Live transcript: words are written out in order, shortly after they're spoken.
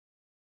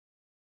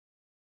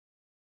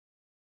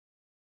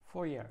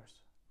For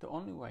years, the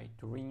only way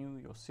to renew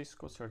your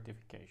Cisco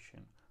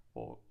certification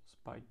was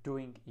by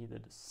doing either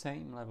the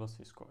same level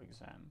Cisco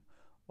exam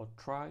or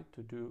try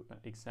to do an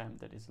exam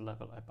that is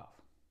level above.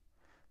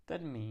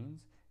 That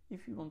means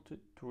if you wanted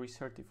to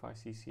recertify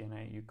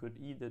CCNA, you could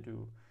either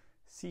do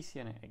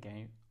CCNA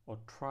again or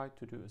try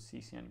to do a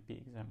CCNP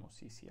exam or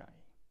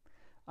CCIE.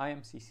 I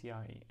am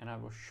CCIE and I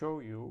will show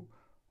you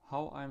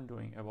how I am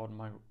doing about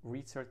my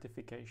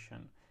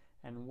recertification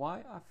and why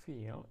I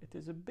feel it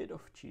is a bit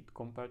of cheat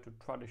compared to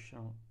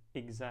traditional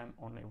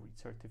exam-only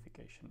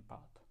recertification path.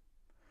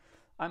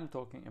 I'm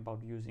talking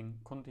about using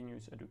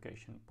continuous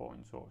education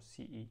points or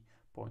CE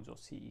points or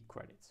CE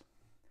credits.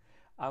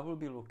 I will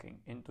be looking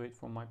into it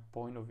from my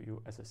point of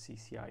view as a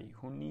CCIE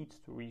who needs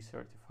to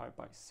recertify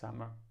by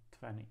summer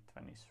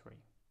 2023.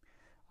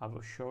 I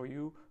will show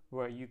you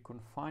where you can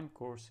find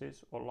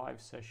courses or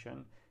live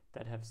sessions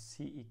that have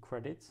CE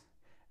credits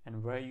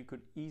and where you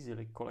could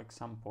easily collect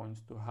some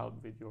points to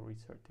help with your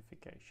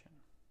recertification.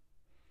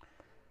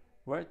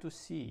 Where to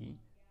see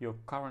your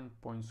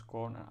current point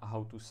score and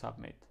how to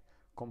submit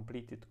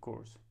completed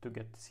course to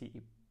get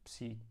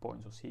CE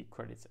points or CE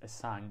credits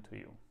assigned to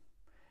you.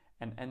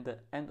 And at the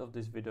end of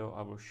this video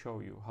I will show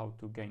you how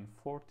to gain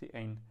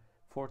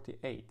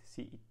 48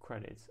 CE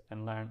credits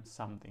and learn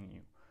something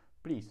new.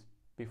 Please,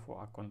 before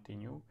I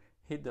continue,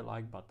 hit the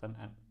like button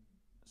and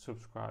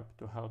subscribe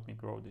to help me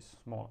grow this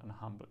small and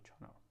humble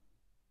channel.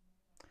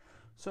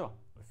 So,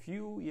 a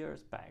few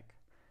years back,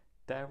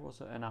 there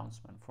was an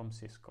announcement from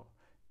Cisco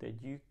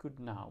that you could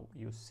now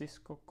use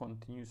Cisco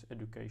Continuous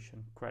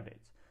Education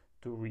credits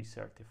to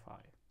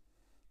recertify.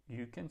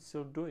 You can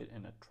still do it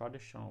in a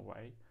traditional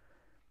way,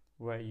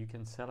 where you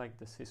can select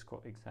the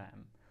Cisco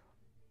exam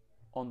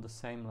on the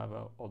same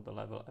level or the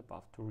level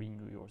above to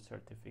renew your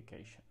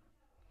certification.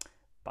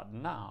 But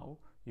now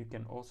you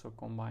can also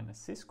combine a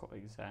Cisco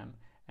exam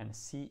and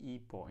CE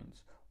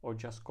points or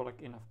just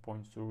collect enough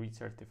points to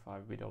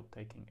recertify without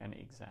taking any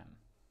exam.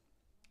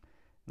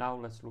 Now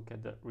let's look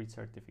at the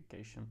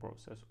recertification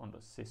process on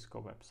the Cisco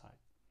website.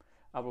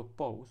 I will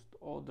post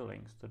all the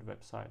links to the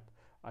website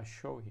I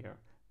show here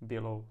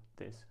below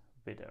this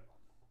video.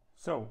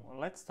 So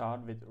let's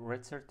start with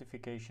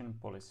recertification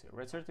policy.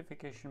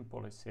 Recertification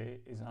policy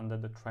is under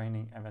the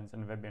training, events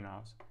and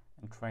webinars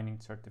and training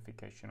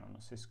certification on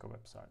the Cisco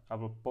website. I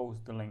will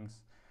post the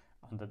links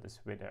under this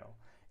video.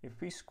 If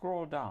we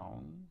scroll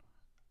down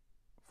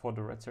for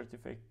the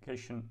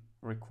recertification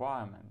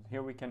requirement,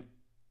 here we can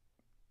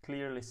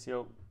clearly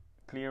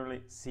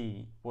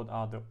see what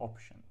are the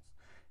options.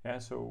 Yeah,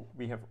 so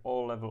we have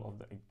all level of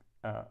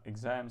the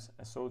exams,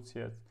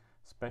 associate,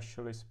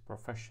 specialist,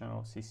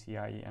 professional,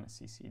 CCIE and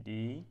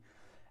CCDE,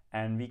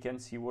 and we can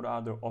see what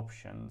are the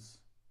options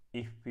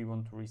if we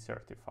want to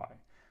recertify.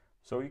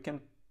 So you can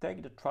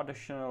take the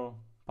traditional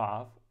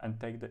path and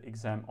take the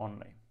exam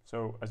only.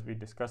 So as we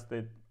discussed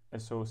it,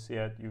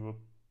 associate, you will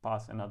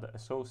pass another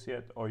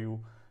associate, or you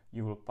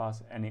will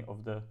pass any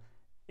of the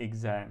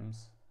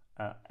exams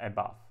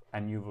above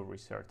and you will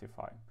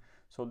recertify.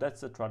 So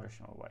that's the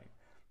traditional way.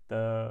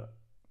 The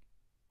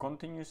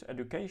continuous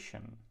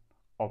education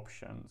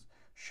options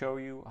show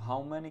you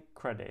how many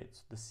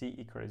credits, the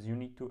CE credits, you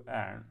need to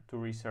earn to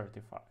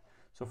recertify.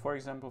 So for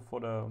example, for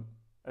the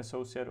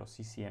associate or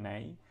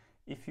CCNA,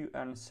 if you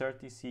earn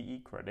 30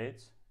 CE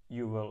credits,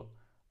 you will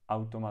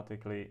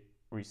automatically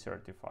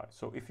recertify.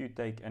 So if you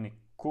take any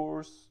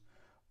course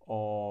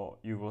or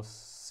you will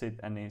sit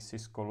any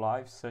Cisco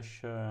live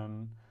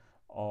session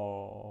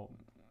or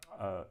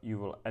you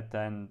will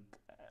attend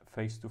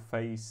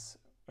face-to-face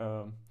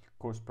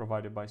course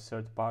provided by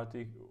third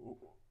party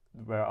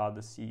where are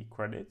the CE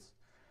credits,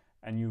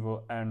 and you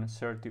will earn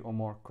 30 or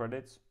more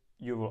credits,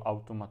 you will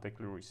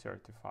automatically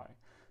recertify.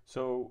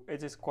 So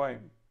it is quite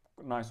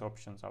nice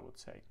options, I would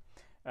say.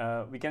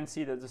 We can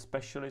see that the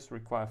specialists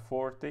require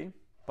 40,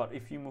 but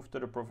if you move to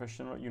the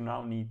professional, you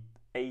now need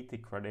 80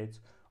 credits,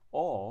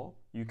 or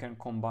you can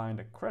combine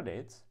the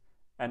credits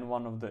and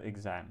one of the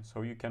exams.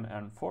 So you can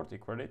earn 40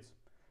 credits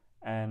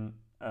and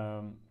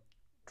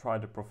try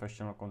the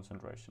professional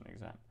concentration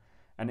exam.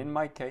 And in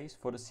my case,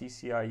 for the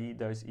CCIE,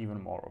 there is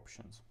even more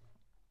options.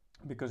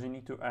 Because you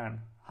need to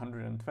earn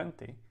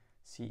 120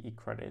 CE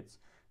credits,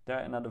 there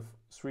are another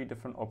 3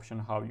 different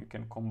options how you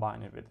can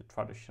combine it with the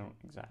traditional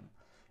exam.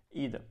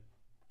 Either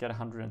get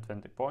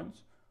 120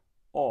 points,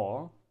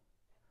 or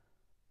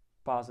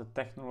pass a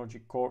technology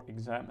core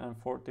exam and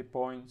 40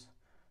 points,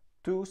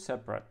 2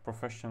 separate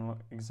professional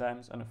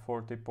exams and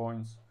 40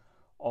 points,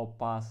 or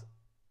pass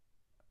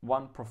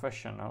 1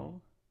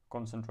 professional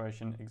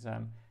concentration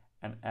exam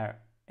and earn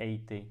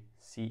 80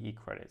 CE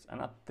credits.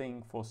 And I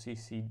think for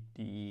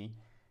CCDE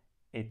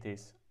it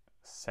is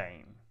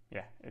same.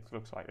 Yeah, it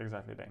looks like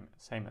exactly the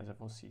same as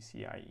for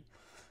CCIE.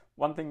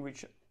 One thing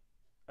which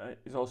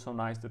is also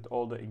nice, that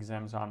all the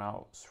exams are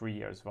now 3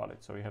 years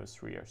valid, so you have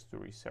 3 years to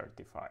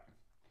recertify.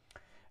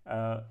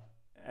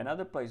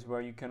 Another place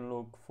where you can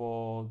look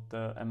for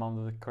the amount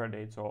of the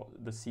credits or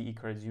the CE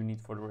credits you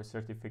need for the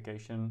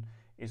recertification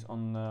is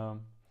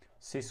on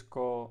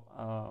Cisco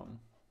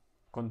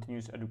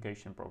continuous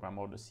education program,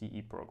 or the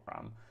CE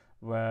program,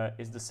 where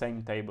it's the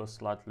same table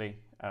slightly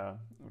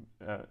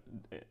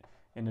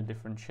in a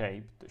different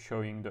shape,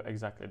 showing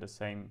exactly the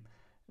same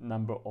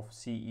number of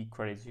CE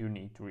credits you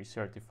need to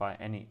recertify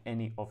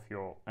any of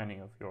your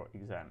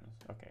exams.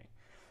 Okay,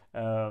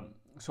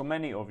 so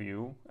many of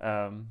you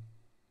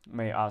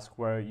may ask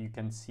where you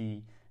can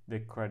see the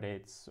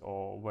credits,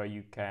 or where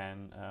you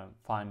can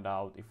find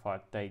out if I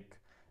take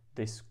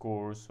this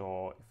course,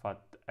 or if I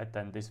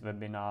attend this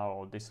webinar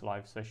or this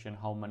live session,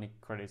 how many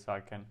credits I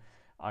can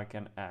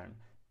earn.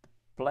 The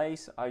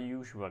place I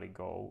usually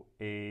go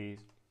is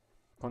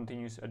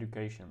continuous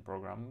education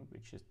program,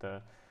 which is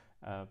the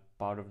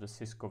part of the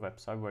Cisco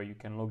website, where you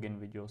can log in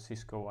with your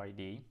Cisco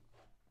ID,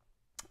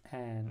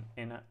 and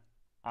in an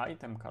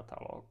item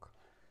catalog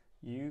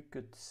you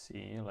could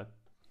see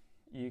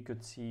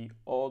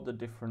all the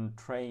different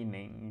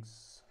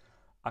trainings,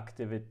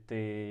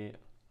 activity,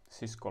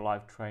 Cisco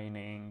live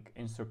training,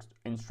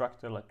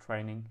 instructor-led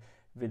training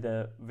with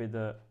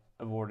the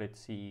awarded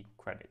CE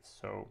credits.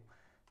 So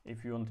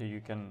if you want to,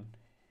 you can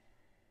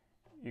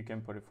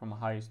put it from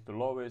highest to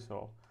lowest,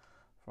 or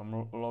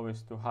from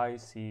lowest to high.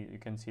 You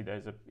can see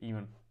there's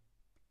even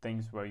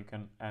things where you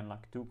can earn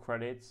like 2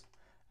 credits,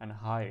 and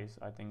highest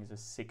I think is a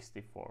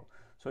 64.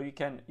 So you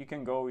can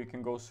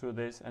go through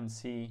this and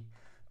see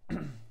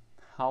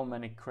how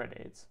many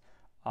credits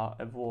are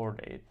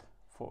awarded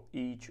for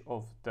each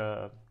of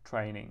the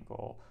training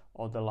or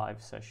the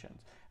live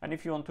sessions. And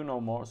if you want to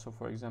know more, so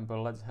for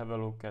example, let's have a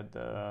look at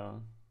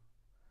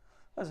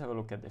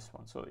this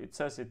one. So it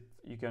says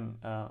you can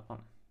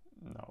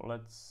no,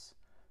 let's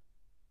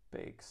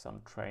pick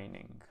some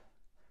training.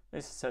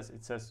 It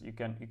says you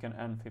can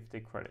earn 50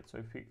 credits. So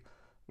if we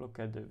look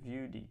at the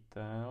view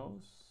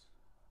details,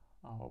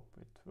 I hope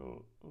it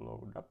will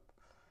load up.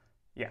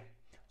 Yeah,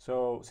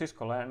 so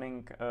Cisco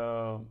Learning,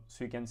 so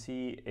you can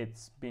see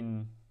it's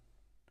been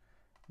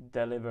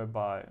delivered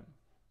by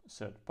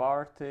third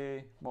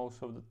party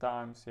most of the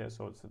times. Yeah,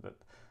 so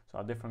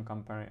a different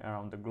company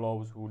around the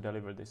globe who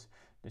deliver this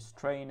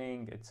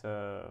training. It's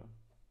a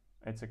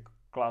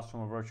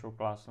classroom, a virtual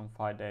classroom,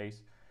 5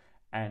 days,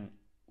 and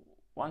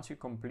once you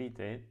complete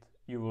it,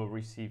 you will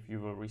receive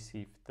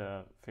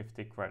the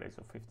 50 credits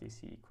or 50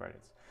 CE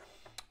credits.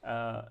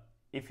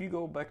 If I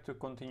go back to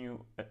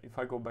continue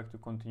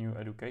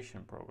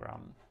education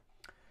program,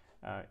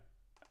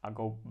 I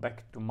go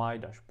back to my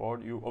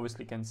dashboard. You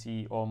obviously can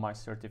see all my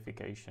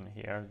certification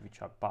here,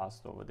 which I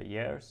passed over the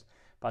years.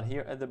 But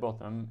here at the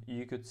bottom,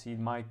 you could see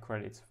my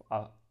credits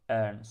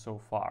earned so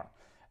far.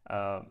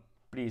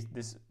 Please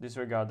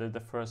disregard the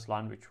first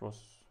line, which was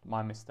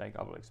my mistake.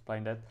 I will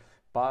explain that.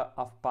 But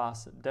I've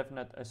passed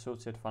DevNet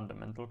Associate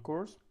Fundamental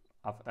course.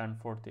 I've earned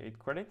 48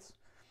 credits.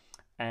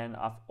 And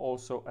I've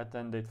also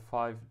attended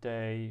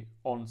 5-day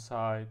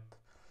on-site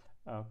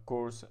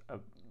course,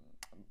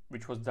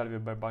 which was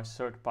delivered by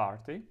third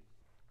party,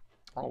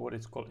 or what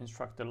is called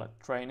instructor-led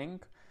training.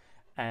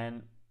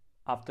 And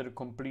after the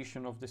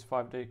completion of this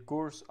 5-day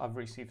course, I've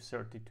received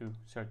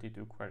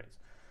 32 credits.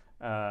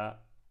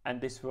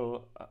 And this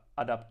will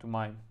add up to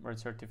my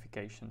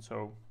recertification.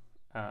 So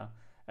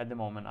at the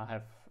moment I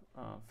have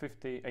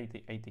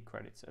 80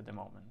 credits at the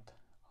moment.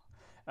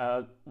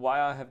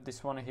 Why I have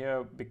this one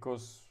here?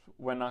 Because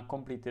when I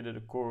completed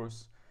the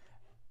course,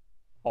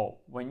 or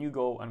when you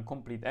go and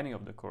complete any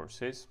of the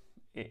courses,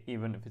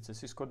 even if it's a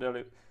Cisco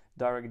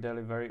direct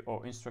delivery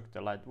or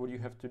instructor-led, what you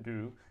have to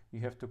do, you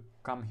have to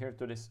come here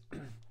to this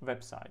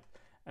website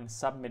and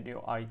submit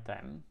your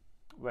item,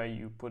 where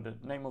you put the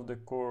name of the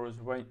course,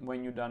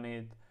 when you done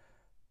it,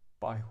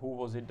 by who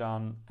was it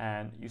done,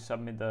 and you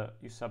submit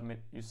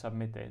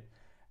it,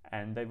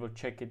 and they will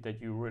check it that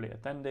you really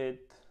attended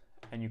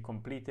and you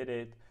completed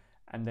it,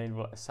 and they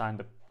will assign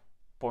the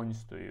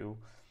points to you.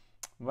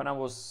 When I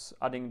was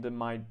adding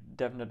my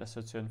DevNet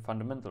Associate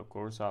Fundamental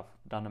course, I've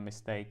done a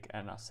mistake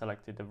and I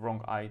selected the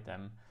wrong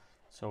item,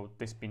 so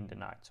this been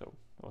denied. So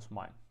it was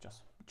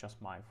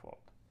just my fault.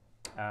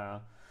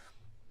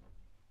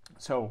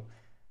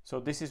 So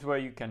this is where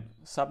you can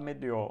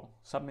submit your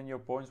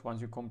points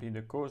once you complete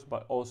the course,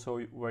 but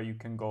also where you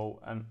can go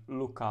and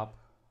look up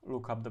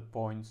the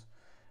points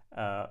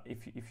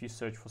if you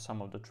search for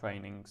some of the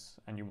trainings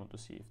and you want to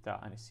see if there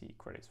are any CE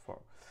credits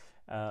for.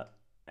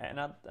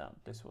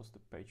 This was the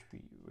page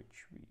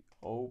which we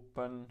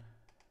open.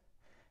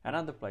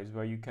 Another place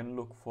where you can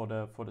look for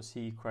the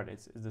CE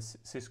credits is the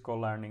Cisco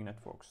Learning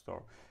Network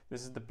Store.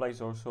 This is the place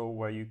also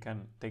where you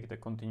can take the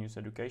continuous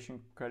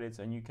education credits,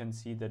 and you can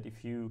see that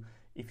if you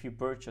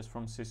purchase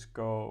from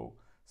Cisco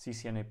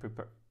CCNA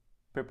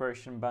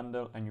preparation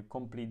bundle and you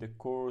complete the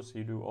course,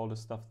 you do all the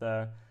stuff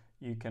there,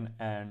 you can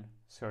earn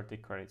 30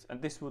 credits,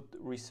 and this would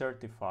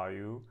recertify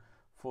you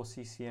for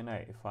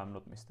CCNA, if I'm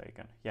not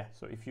mistaken. Yeah,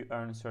 so if you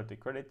earn 30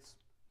 credits,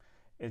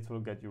 it will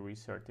get you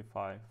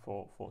recertified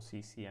for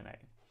CCNA.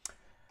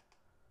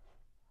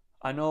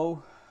 I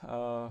know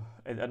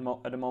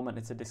at the moment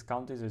it's a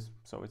discount,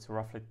 so it's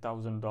roughly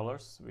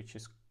 $1,000, which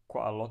is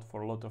quite a lot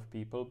for a lot of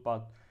people.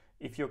 But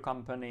if your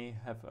company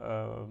have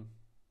a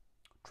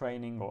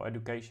training or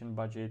education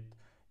budget,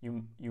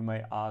 you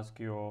may ask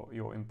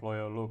your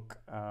employer, look,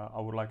 I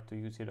would like to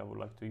use it. I would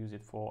like to use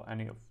it for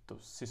any of the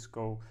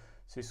Cisco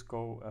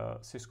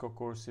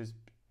courses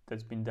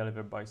that's been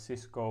delivered by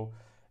Cisco.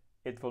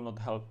 It will not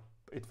help.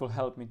 It will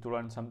help me to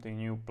learn something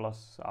new.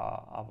 Plus,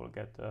 I will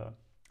get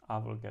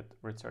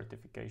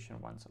recertification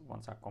once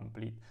I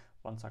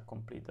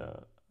complete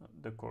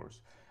the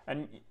course.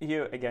 And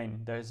here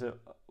again, there's a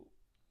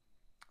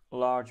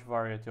large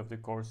variety of the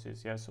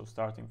courses. Yeah, so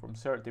starting from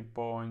 30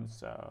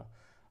 points.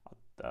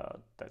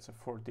 That's a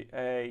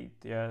 48.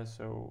 Yeah,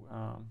 so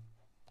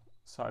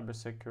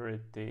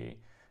cybersecurity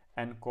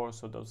and course.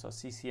 So those are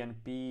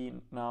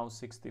CCNP now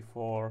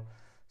 64.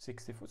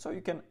 So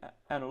you can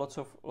earn lots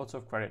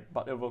of credit,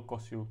 but it will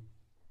cost you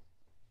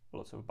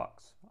lots of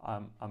bucks.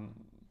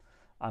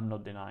 I'm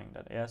not denying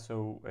that. Yeah,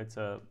 so it's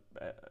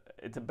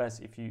a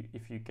best if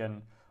you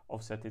can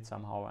offset it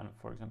somehow, and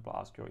for example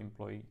ask your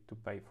employee to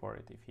pay for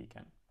it if he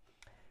can.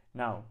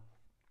 Now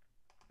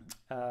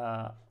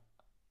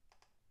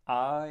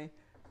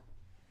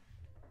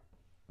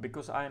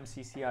because I am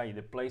CCIE,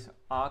 the place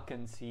I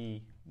can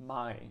see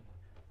my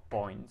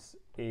points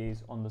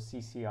is on the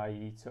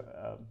CCIE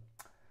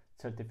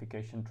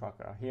certification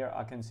tracker. Here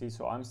I can see,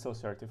 so I'm still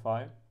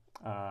certified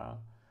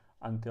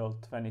until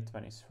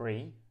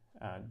 2023,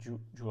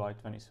 July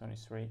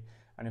 2023.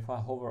 And if I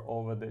hover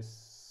over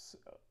this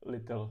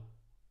little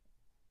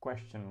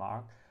question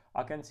mark,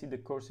 I can see the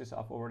courses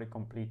I've already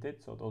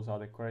completed. So those are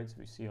the credits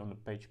we see on the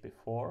page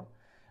before.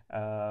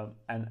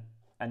 And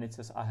it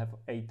says I have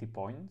 80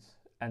 points.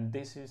 And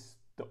this is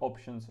the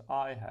options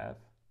I have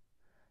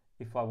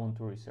if I want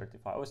to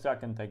recertify. Obviously I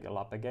can take a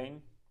lab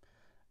again,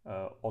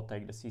 or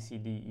take the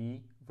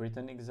CCDE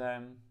written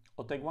exam,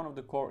 or take one of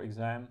the core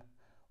exam,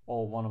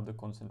 or one of the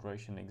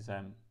concentration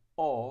exam,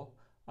 or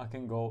I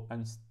can go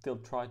and still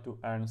try to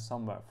earn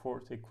somewhere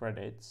 40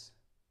 credits,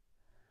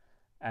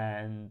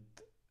 and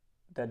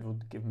that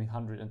would give me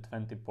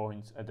 120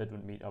 points, and that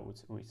would mean I would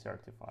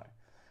recertify.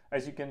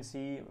 As you can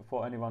see,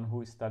 for anyone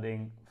who is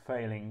studying,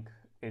 failing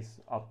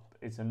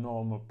it's a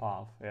normal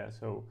path. Yeah,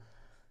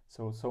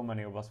 so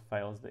many of us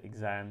fails the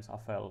exams. I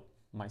failed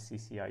my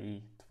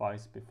CCIE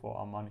twice before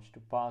I managed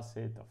to pass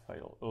it. I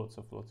failed lots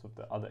of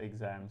the other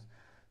exams.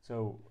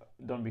 So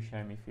don't be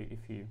ashamed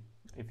if you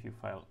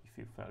fail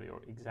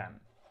your exam.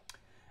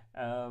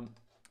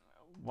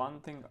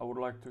 One thing I would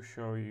like to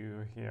show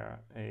you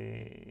here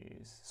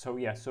is, so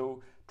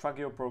track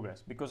your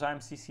progress. Because I'm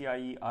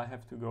CCIE, I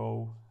have to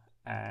go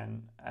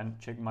and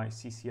check my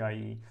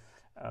CCIE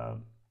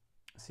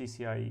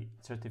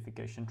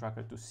certification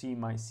tracker to see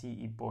my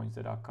CE points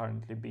that are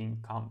currently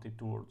being counted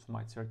towards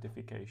my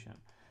certification.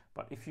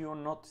 But if you're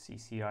not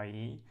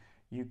CCIE,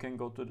 you can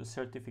go to the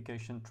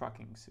certification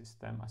tracking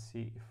system. I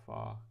see if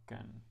I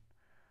can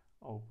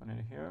open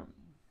it here.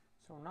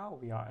 So now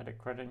we are at the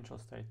credential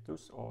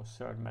status or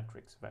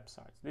CertMetrics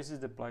website. This is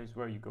the place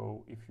where you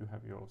go if you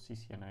have your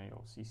CCNA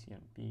or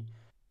CCNP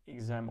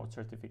exam or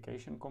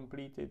certification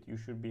completed. You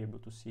should be able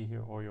to see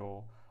here all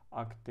your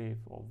active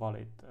or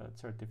valid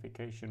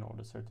certification, or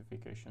the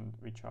certification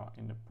which are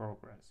in the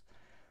progress.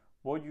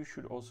 What you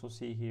should also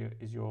see here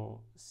is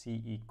your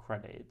CE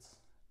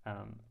credits.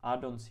 I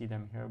don't see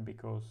them here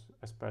because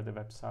as per the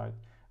website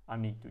I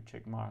need to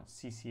check my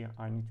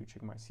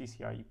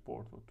CCIE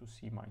portal to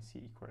see my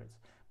CE credits.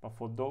 But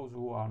for those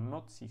who are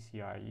not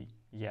CCIE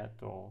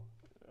yet, or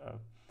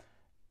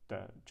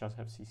just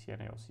have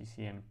CCNA or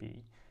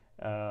CCNP,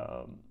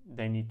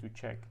 they need to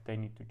check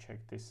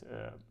this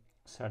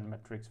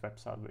CertMetrics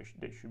website, which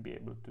they should be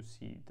able to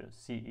see the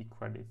CE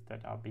credits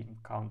that are being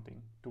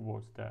counting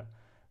towards the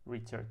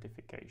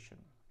recertification.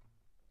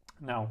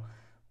 Now,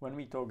 when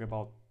we talk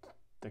about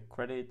the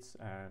credits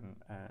and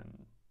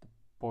the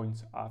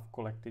points I've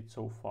collected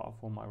so far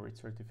for my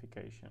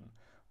recertification,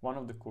 one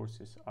of the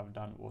courses I've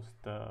done was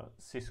the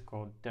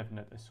Cisco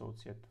DevNet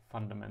Associate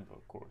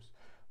Fundamental course,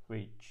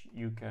 which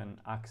you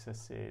can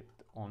access it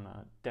on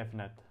a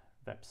DevNet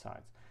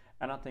website.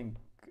 And I think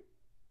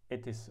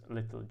it is a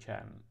little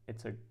gem.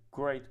 It's a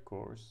great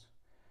course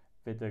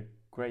with a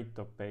great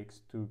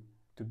topics to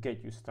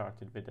get you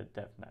started with the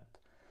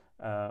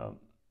DevNet.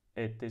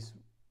 It is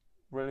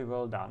really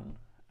well done,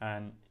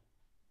 and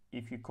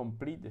if you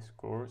complete this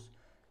course,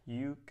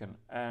 you can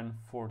earn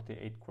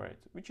 48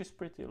 credits, which is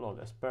pretty low.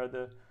 As per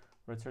the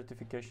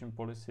recertification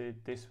policy,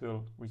 this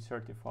will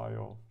recertify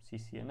your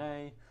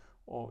CCNA,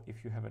 or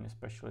if you have any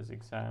specialist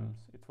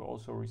exams, it will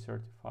also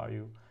recertify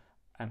you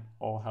and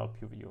or help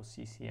you with your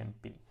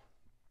CCNP.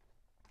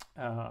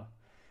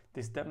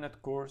 This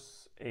DevNet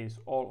course is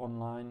all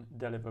online,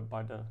 delivered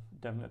by the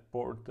DevNet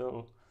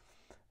portal.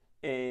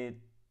 The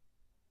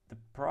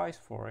price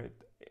for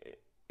it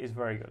is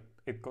very good.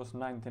 It costs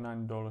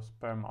 $99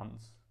 per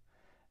month,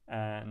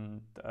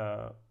 and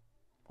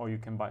or you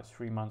can buy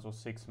 3 months or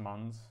 6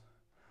 months.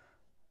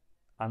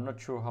 I'm not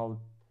sure how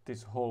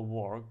this whole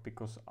works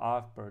because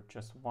I've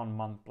purchased 1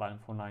 month plan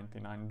for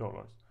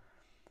 $99.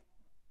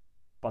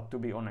 But to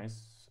be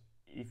honest,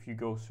 if you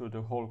go through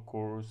the whole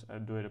course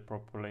and do it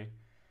properly,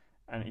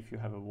 and if you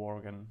have a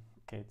work and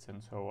kids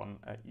and so on,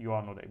 you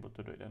are not able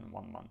to do it in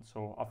 1 month.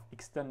 So I've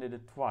extended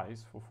it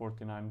twice for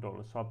 $49.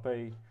 So I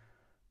pay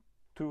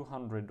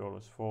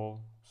 $200 for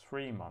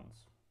 3 months.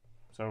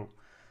 So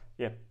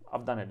yeah,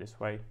 I've done it this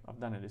way.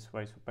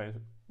 So pay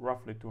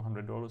roughly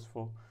 $200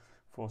 for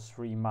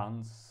 3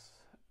 months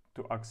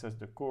to access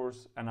the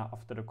course, and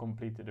after the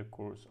completed the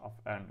course, I've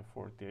earned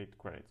 48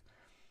 credits.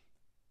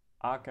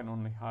 I can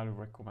only highly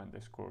recommend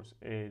this course.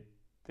 It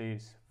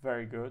is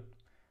very good.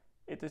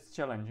 It is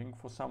challenging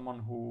for someone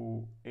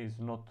who is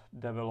not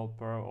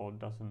developer or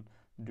doesn't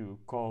do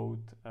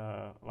code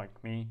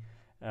like me.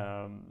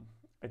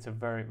 It's a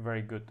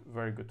very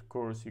good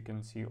course. You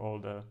can see all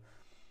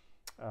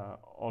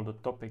the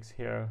topics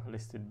here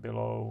listed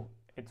below.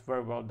 It's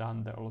very well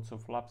done. There are lots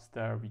of labs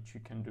there which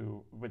you can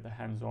do with the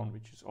hands-on,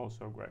 which is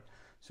also great.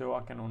 So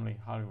I can only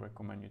highly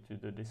recommend you to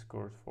do this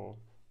course for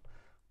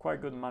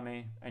quite good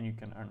money, and you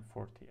can earn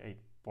 48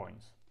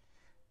 points.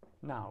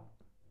 Now,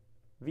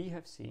 we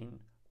have seen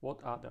what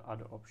are the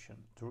other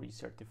options to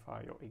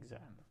recertify your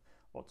exam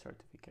or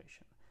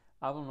certification.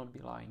 I will not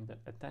be lying that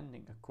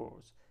attending a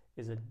course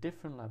is a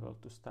different level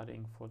to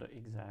studying for the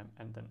exam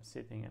and then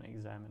sitting an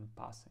exam and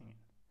passing it.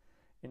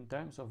 In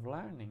terms of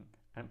learning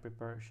and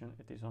preparation,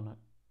 it is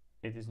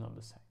not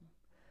the same.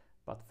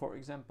 But for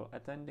example,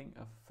 attending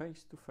a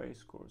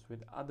face-to-face course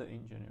with other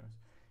engineers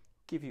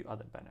give you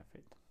other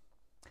benefit.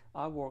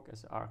 I work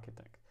as an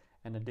architect,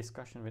 and a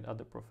discussion with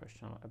other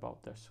professionals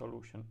about their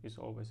solution is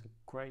always a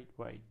great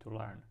way to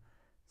learn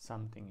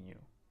something new.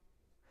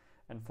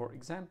 And for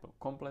example,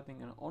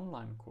 completing an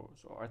online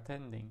course or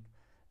attending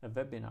a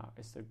webinar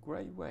is a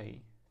great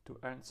way to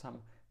earn some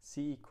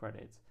CE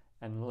credits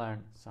and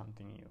learn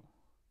something new.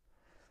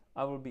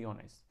 I will be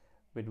honest,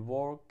 with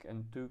work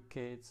and 2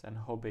 kids and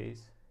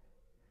hobbies,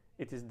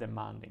 it is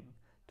demanding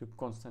to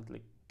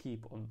constantly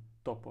keep on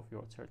top of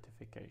your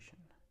certification,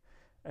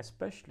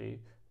 especially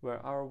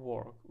where our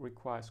work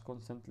requires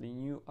constantly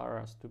new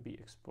areas to be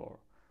explored: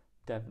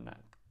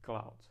 DevNet,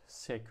 cloud,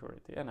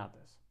 security, and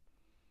others.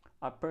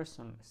 I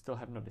personally still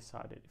have not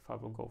decided if I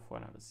will go for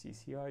another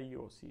CCIE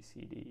or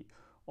CCD,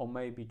 or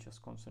maybe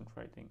just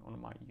concentrating on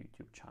my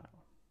YouTube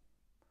channel.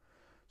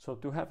 So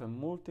to have a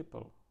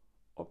multiple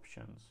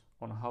options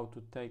on how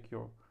to take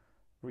your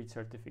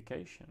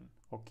recertification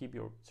or keep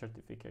your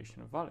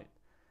certification valid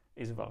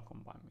is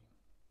welcome by me.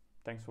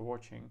 Thanks for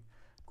watching.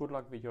 Good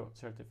luck with your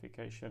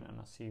certification, and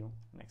I'll see you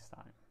next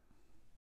time.